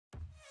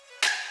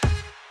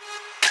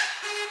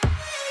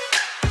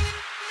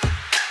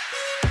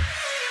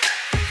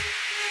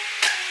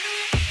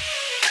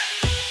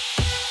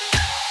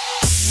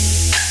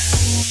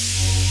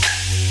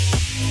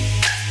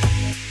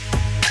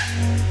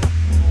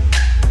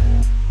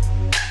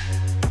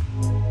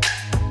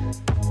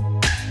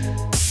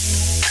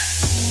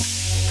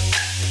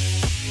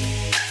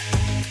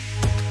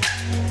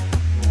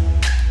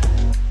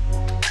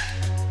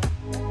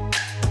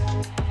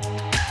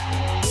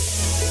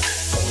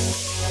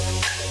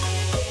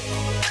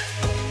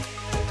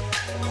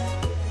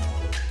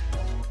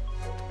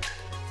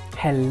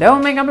Hello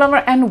makeup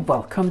lover and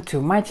welcome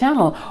to my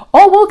channel,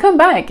 or welcome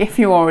back if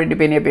you've already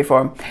been here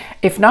before.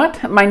 If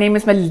not, my name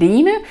is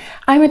Malene.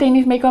 I'm a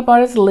Danish makeup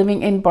artist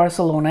living in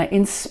Barcelona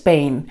in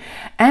Spain.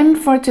 And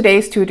for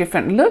today's two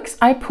different looks,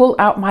 I pull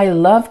out my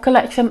Love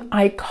Collection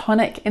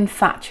Iconic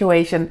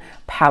Infatuation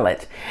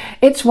palette.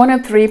 It's one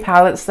of 3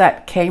 palettes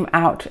that came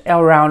out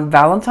around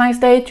Valentine's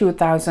Day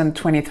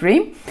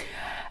 2023.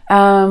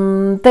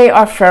 They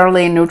are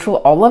fairly neutral,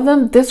 all of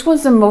them. This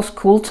was the most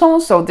cool tone,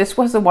 so this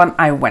was the one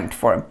I went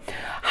for.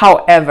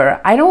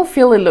 However, I don't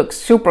feel it looks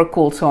super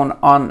cool tone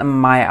on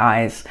my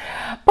eyes,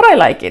 but I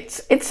like it.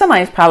 It's a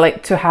nice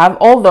palette to have,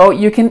 although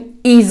you can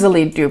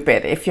easily dupe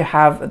it if you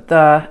have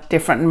the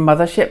different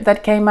mothership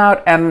that came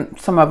out and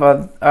some of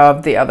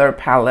the other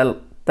palette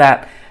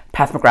that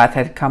Pat McGrath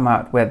had come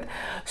out with.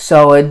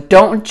 So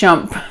don't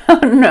jump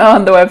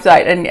on the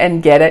website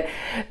and get it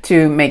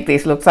to make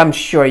these looks. I'm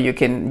sure you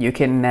can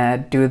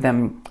do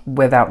them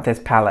without this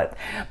palette.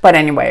 But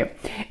anyway,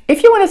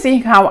 if you want to see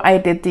how I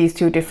did these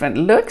two different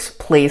looks,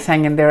 please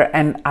hang in there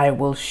and I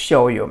will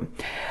show you.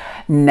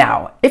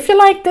 Now, if you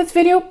like this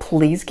video,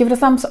 please give it a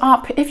thumbs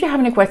up. If you have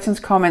any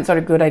questions, comments,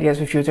 or good ideas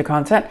for future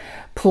content,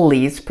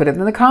 please put it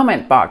in the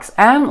comment box.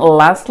 And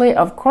lastly,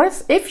 of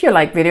course, if you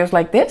like videos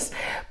like this,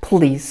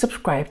 please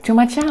subscribe to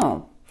my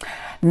channel.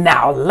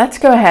 Now, let's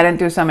go ahead and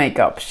do some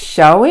makeup,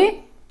 shall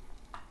we?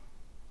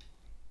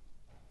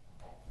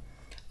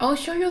 I'll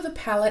show you the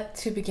palette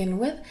to begin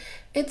with.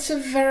 It's a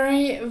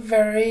very,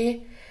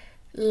 very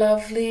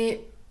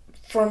lovely,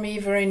 for me,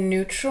 very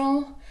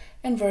neutral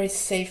and very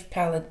safe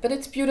palette, but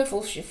it's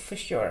beautiful for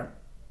sure.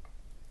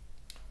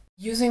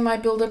 Using my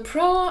Builder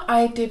Pro,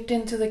 I dipped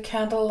into the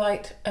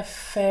Candlelight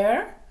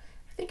Affair,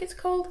 I think it's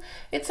called.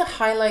 It's a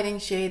highlighting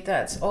shade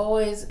that's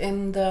always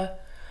in the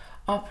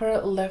upper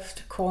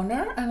left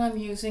corner, and I'm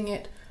using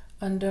it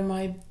under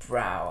my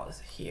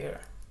brows here,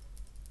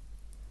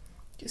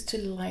 just to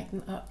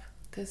lighten up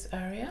this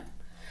area.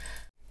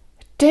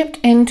 Dipped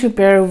into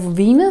Bare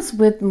Venus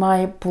with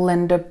my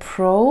Blender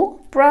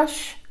Pro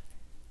brush.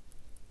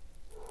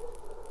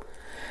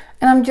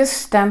 And I'm just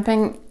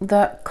stamping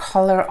the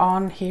color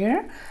on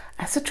here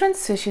as a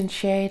transition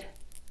shade.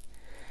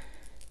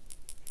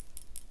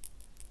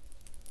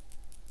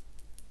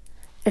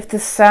 If the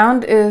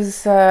sound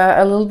is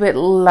a little bit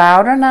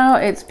louder now,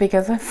 it's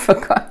because I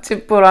forgot to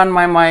put on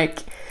my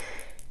mic.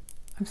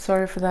 I'm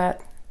sorry for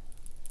that.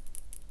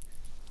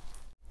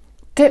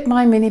 Dip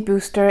my mini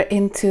booster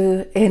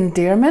into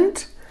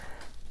Endearment.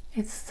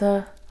 It's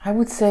the, I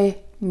would say,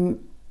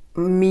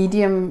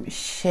 medium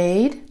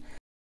shade.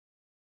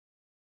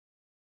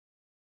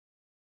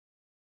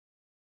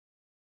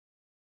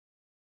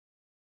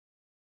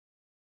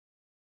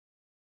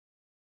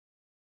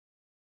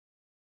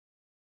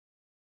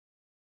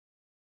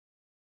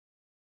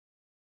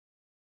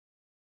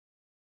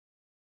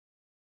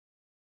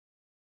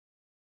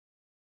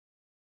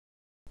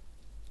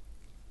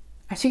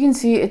 As you can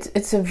see,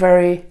 it's a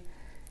very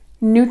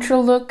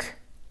neutral look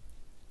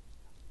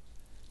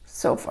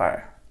so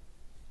far.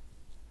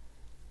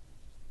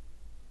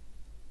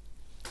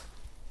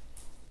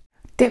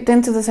 Dipped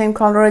into the same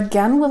color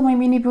again with my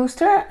mini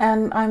booster,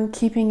 and I'm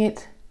keeping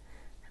it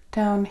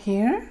down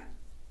here.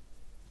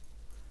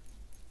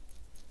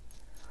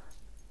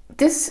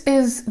 This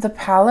is the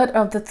palette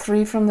of the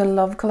 3 from the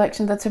Love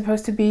Collection that's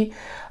supposed to be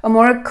a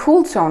more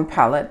cool tone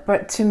palette,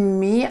 but to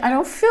me, I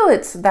don't feel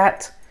it's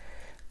that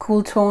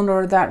cool tone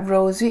or that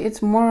rosy.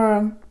 It's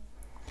more,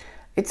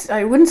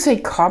 I wouldn't say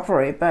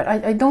coppery, but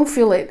I don't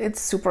feel it's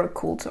super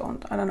cool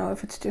toned. I don't know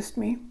if it's just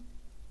me.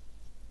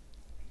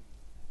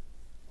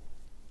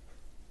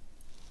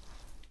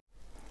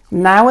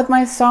 Now with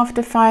my soft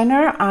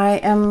definer, I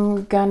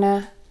am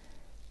gonna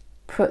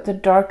put the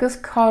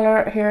darkest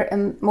color here,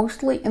 and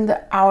mostly in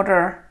the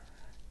outer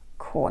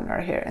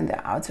corner here, in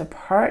the outer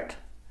part,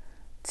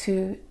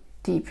 to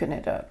deepen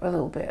it up a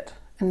little bit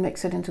and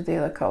mix it into the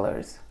other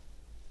colors.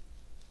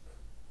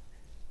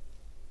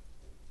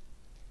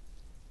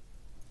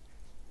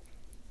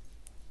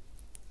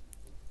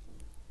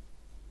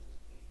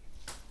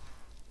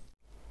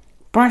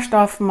 Brushed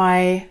off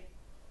my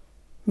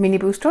mini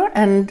booster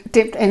and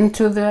dipped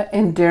into the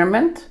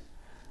Endearment,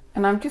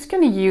 and I'm just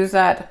going to use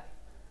that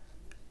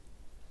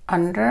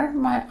under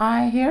my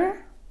eye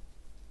here,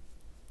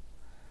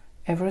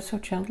 ever so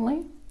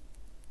gently.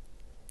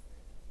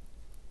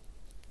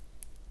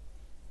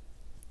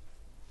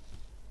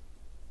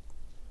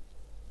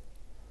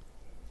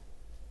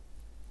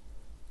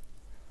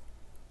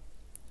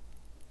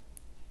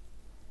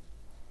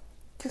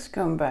 Just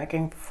going back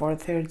and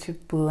forth here to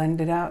blend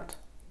it out.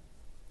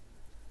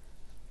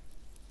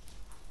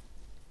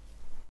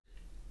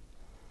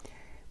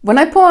 When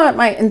I pull out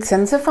my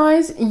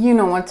Intensifies, you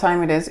know what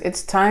time it is.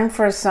 It's time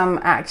for some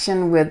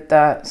action with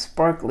the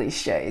sparkly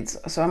shades.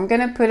 So I'm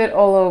gonna put it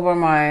all over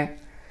my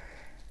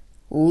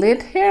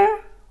lid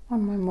here,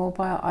 on my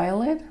mobile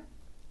eyelid.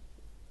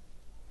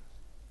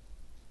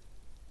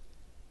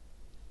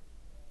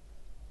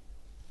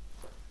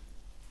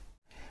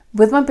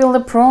 With my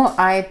Builder Pro,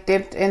 I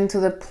dipped into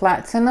the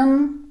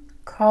Platinum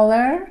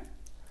color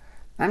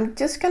I'm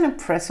just gonna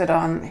press it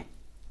on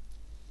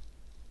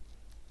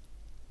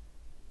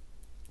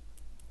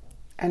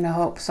and I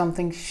hope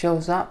something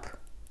shows up.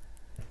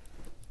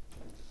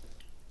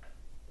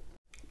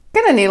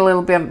 Gonna need a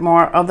little bit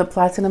more of the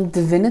Platinum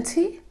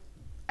Divinity.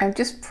 I'm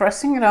just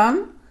pressing it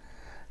on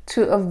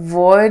to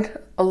avoid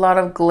a lot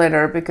of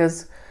glitter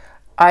because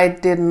I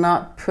did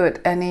not put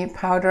any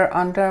powder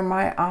under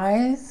my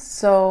eyes,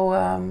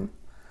 so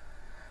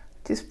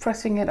just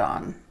pressing it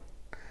on.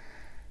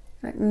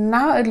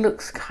 Now it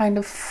looks kind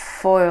of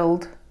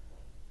foiled.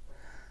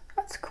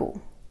 That's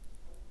cool.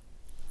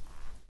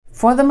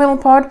 For the middle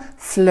part,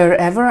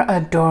 forever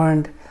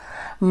adorned.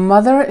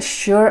 Mother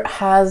sure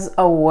has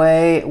a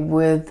way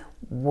with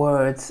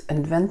words,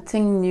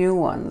 inventing new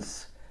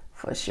ones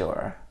for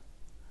sure.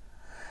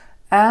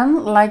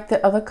 And like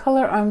the other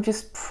color, I'm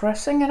just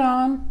pressing it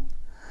on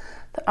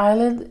the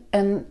eyelid,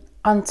 and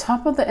on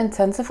top of the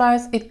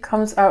intensifiers, it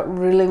comes out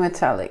really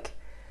metallic.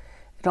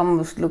 It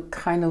almost looks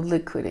kind of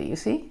liquidy, you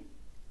see?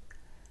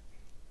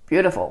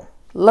 Beautiful,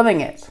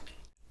 loving it.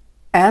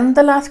 And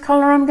the last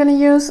color I'm gonna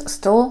use,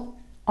 still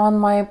on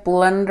my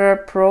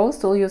Blender Pro,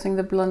 still using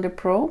the Blender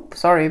Pro,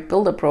 sorry,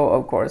 Builder Pro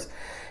of course,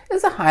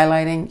 is a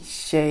highlighting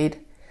shade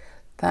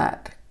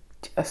that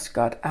just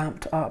got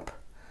amped up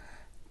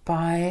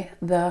by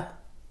the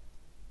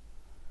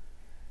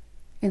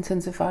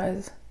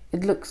intensifiers.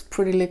 It looks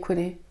pretty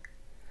liquidy.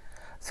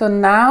 So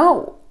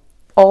now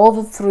all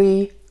the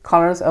three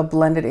colors are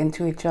blended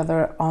into each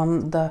other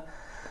on the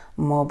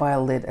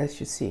mobile lid,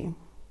 as you see.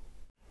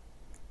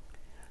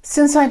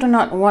 Since I do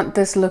not want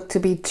this look to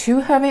be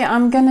too heavy,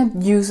 I'm gonna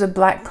use a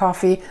Black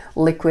Coffee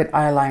liquid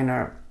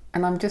eyeliner.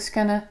 And I'm just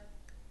gonna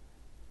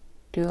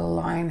do a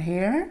line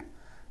here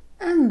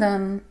and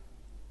then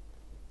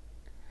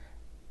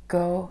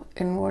go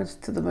inwards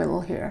to the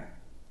middle here,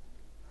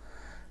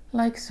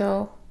 like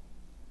so.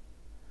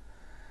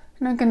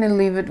 And I'm gonna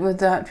leave it with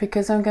that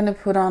because I'm gonna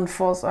put on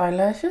false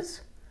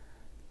eyelashes.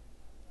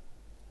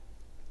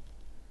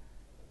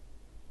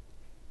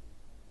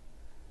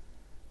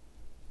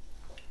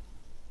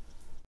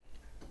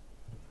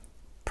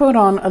 Put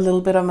on a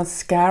little bit of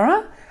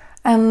mascara,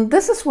 and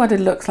this is what it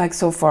looks like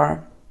so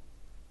far.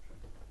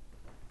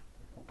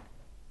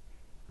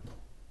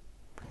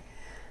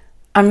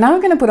 I'm now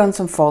going to put on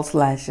some false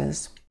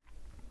lashes.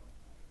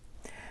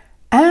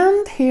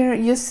 And here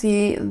you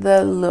see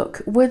the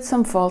look with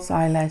some false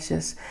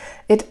eyelashes.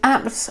 It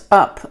amps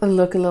up the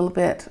look a little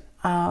bit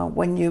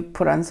when you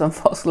put on some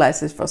false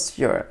lashes for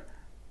sure.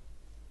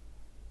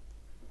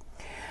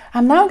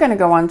 I'm now going to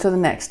go on to the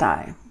next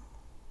eye.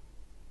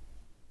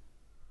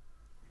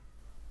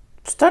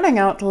 Starting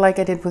out like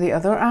I did with the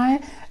other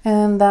eye,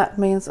 and that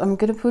means I'm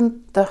going to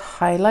put the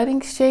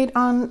highlighting shade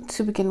on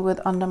to begin with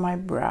under my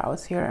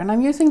brows here, and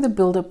I'm using the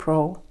Builder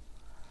Pro.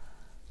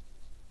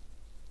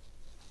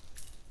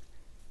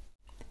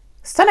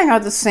 Starting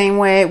out the same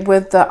way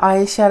with the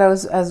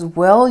eyeshadows as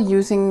well,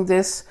 using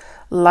this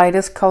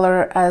lightest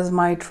color as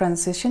my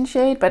transition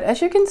shade, but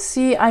as you can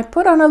see I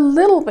put on a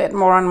little bit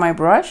more on my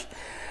brush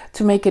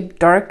to make it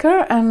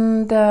darker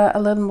and a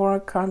little more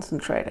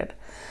concentrated.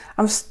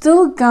 I'm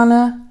still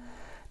gonna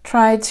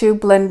try to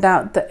blend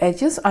out the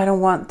edges. I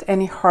don't want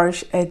any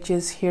harsh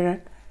edges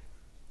here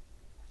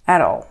at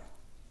all.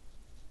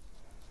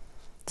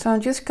 So I'm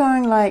just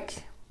going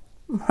like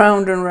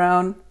round and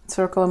round,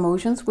 circular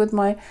motions with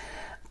my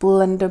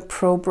Blender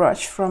Pro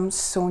brush from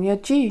Sonia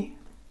G.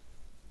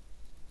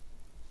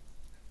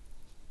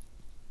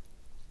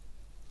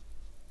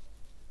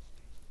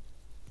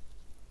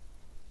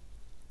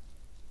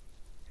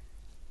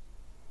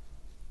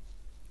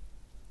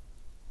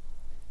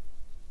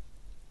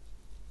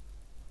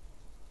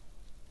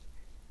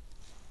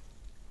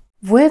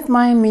 With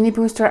my mini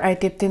booster, I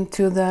dipped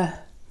into the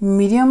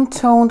medium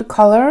toned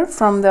color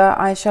from the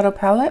eyeshadow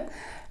palette,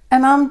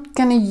 and I'm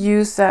gonna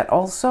use that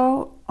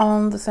also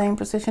on the same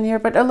position here,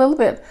 but a little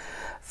bit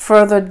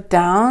further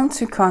down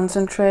to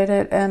concentrate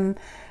it and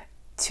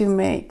to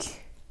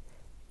make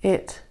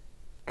it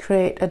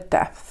create a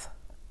depth.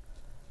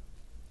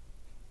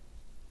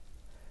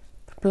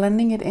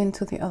 Blending it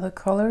into the other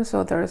color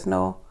so there is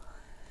no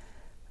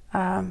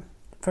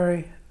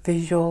very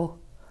visual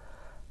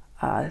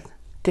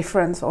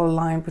difference or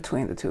line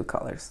between the two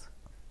colors.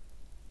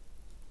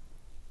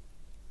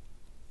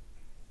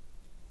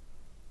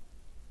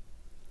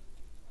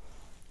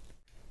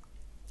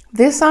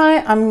 This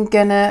eye I'm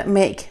gonna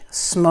make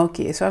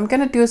smoky, so I'm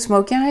gonna do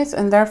smoky eyes,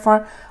 and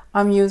therefore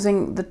I'm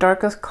using the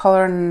darkest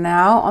color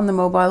now on the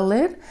mobile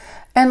lid,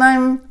 and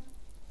I'm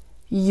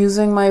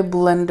using my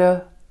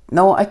Blender,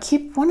 no, I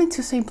keep wanting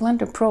to say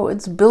Blender Pro,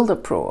 it's Builder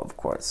Pro of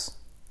course,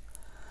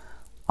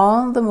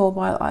 on the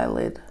mobile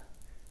eyelid.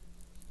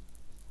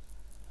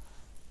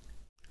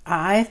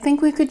 I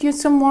think we could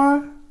use some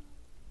more.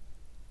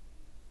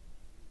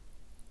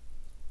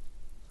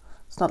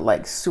 It's not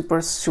like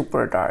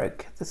super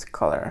dark, this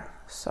color,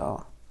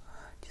 so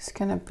just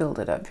gonna build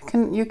it up.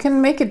 You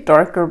can make it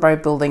darker by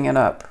building it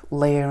up,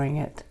 layering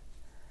it.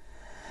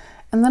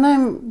 And then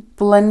I'm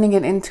blending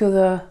it into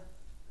the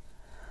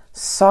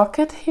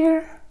socket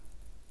here.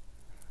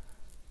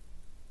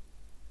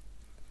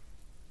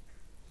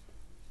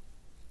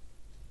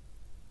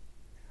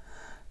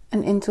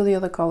 and into the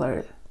other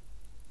color.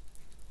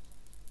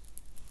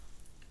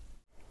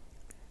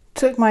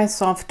 Took my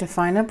soft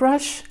definer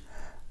brush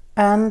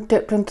and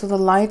dipped into the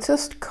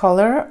lightest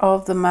color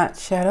of the matte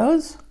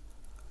shadows.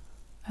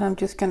 And I'm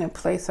just going to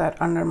place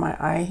that under my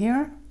eye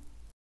here.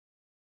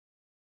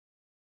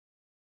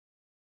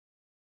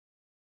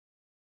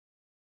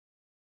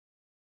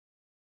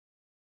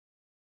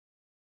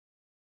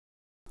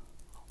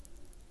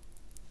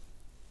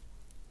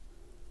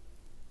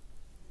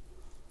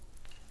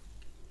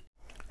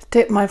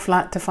 Dip my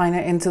flat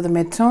definer into the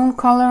mid-tone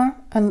color,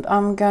 and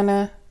I'm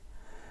gonna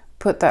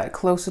put that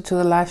closer to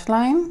the lash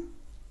line.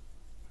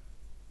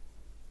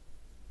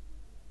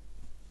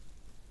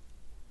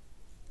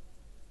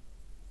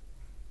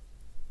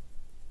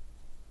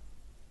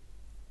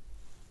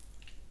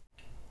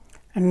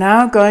 And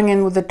now going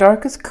in with the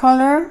darkest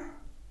color,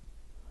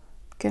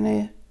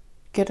 gonna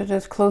get it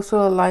as close to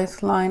the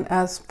lash line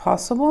as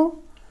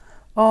possible.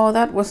 Oh,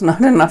 that was not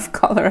enough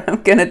color.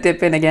 I'm gonna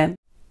dip in again.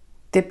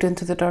 Dipped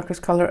into the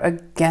darkest color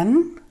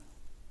again.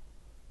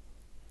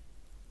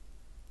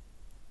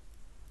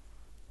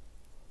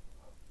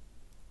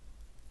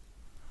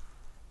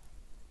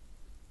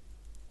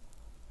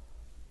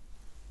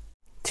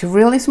 To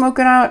really smoke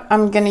it out,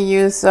 I'm gonna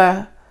use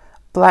a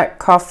black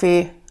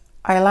coffee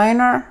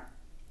eyeliner.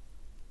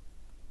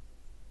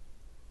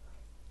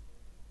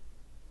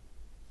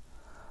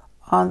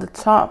 On the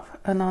top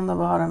and on the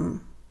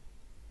bottom.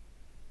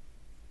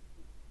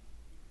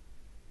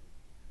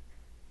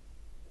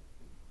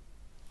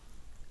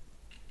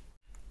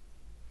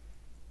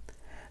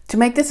 To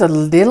make this a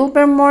little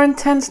bit more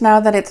intense, now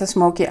that it's a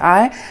smoky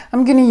eye,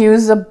 I'm going to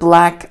use a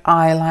black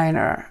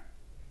eyeliner.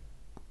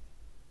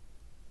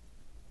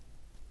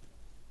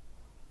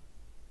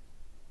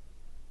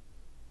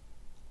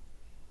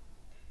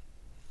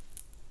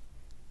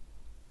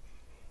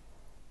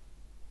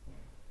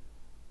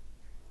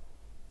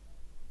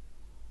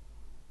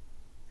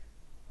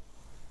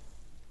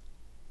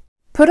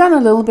 Put on a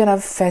little bit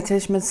of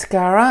Fetish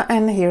mascara,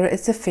 and here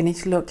is the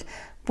finished look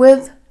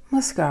with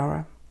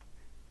mascara.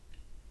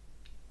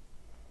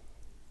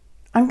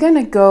 I'm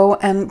gonna go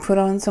and put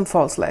on some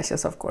false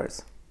lashes, of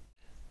course.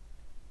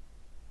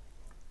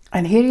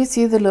 And here you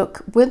see the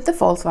look with the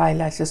false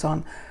eyelashes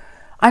on.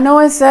 I know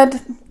I said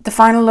the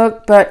final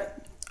look,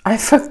 but I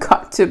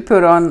forgot to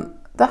put on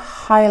the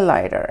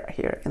highlighter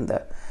here in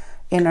the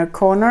inner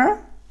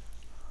corner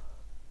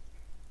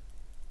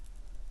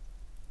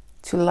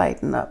to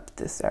lighten up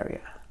this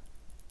area,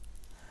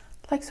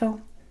 like so.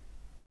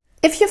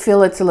 If you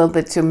feel it's a little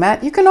bit too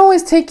matte, you can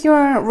always take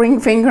your ring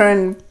finger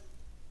and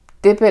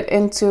dip it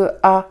into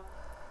a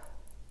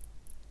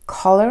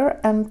color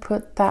and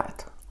put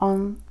that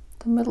on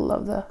the middle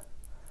of the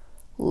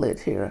lid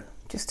here,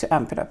 just to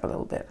amp it up a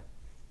little bit.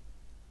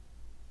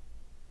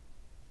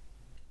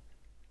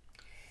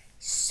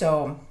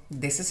 So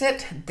this is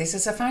it. This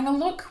is a final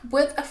look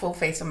with a full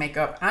face of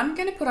makeup. I'm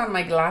gonna put on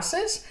my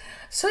glasses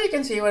so you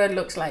can see what it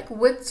looks like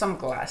with some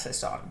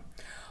glasses on.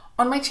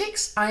 On my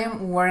cheeks, I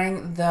am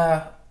wearing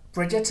the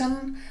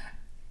Bridgerton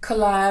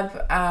collab,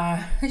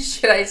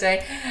 should I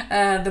say,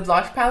 the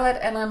blush palette,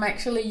 and I'm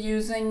actually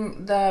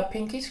using the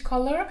pinkish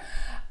color,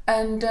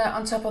 and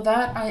on top of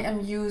that I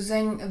am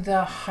using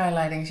the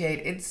highlighting shade.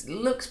 It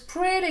looks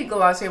pretty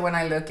glossy when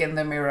I look in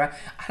the mirror.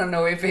 I don't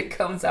know if it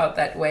comes out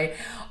that way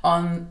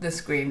on the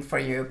screen for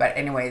you, but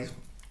anyways,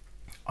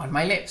 on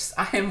my lips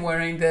I am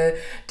wearing the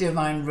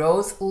Divine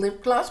Rose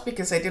lip gloss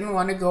because I didn't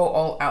want to go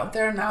all out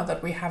there now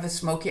that we have a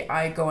smoky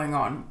eye going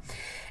on.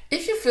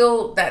 If you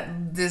feel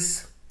that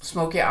this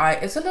smoky eye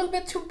is a little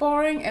bit too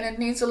boring and it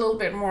needs a little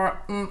bit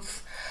more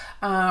oomph,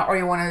 or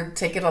you want to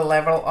take it a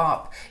level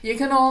up, you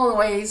can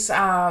always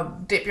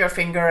dip your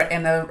finger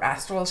in a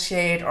astral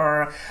shade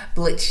or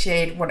bleach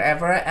shade,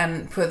 whatever,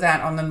 and put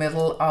that on the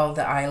middle of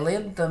the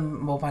eyelid, the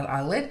mobile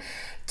eyelid,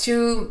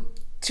 to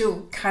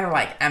kind of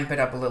like amp it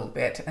up a little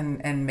bit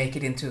and make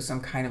it into some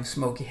kind of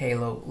smoky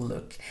halo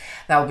look.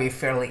 That'll be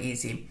fairly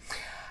easy.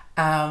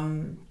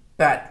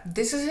 But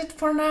this is it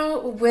for now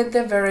with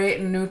the very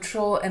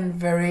neutral and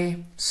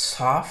very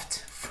soft,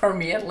 for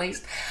me at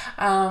least,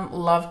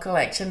 love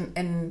collection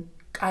and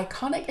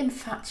iconic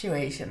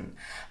Infatuation.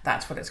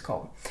 That's what it's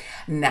called.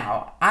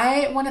 Now,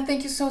 I want to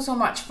thank you so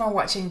much for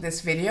watching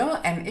this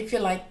video. And if you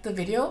liked the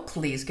video,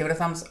 please give it a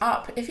thumbs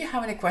up. If you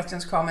have any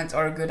questions, comments,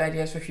 or good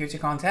ideas for future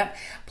content,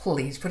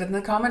 please put it in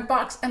the comment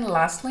box. And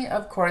lastly,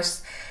 of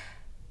course,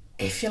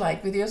 if you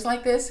like videos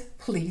like this,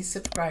 please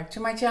subscribe to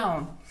my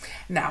channel.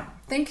 Now,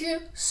 thank you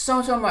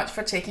so much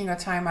for taking your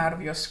time out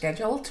of your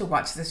schedule to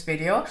watch this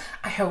video.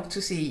 I hope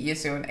to see you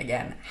soon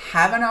again.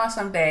 Have an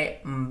awesome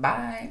day.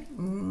 Bye.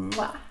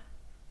 Mwah.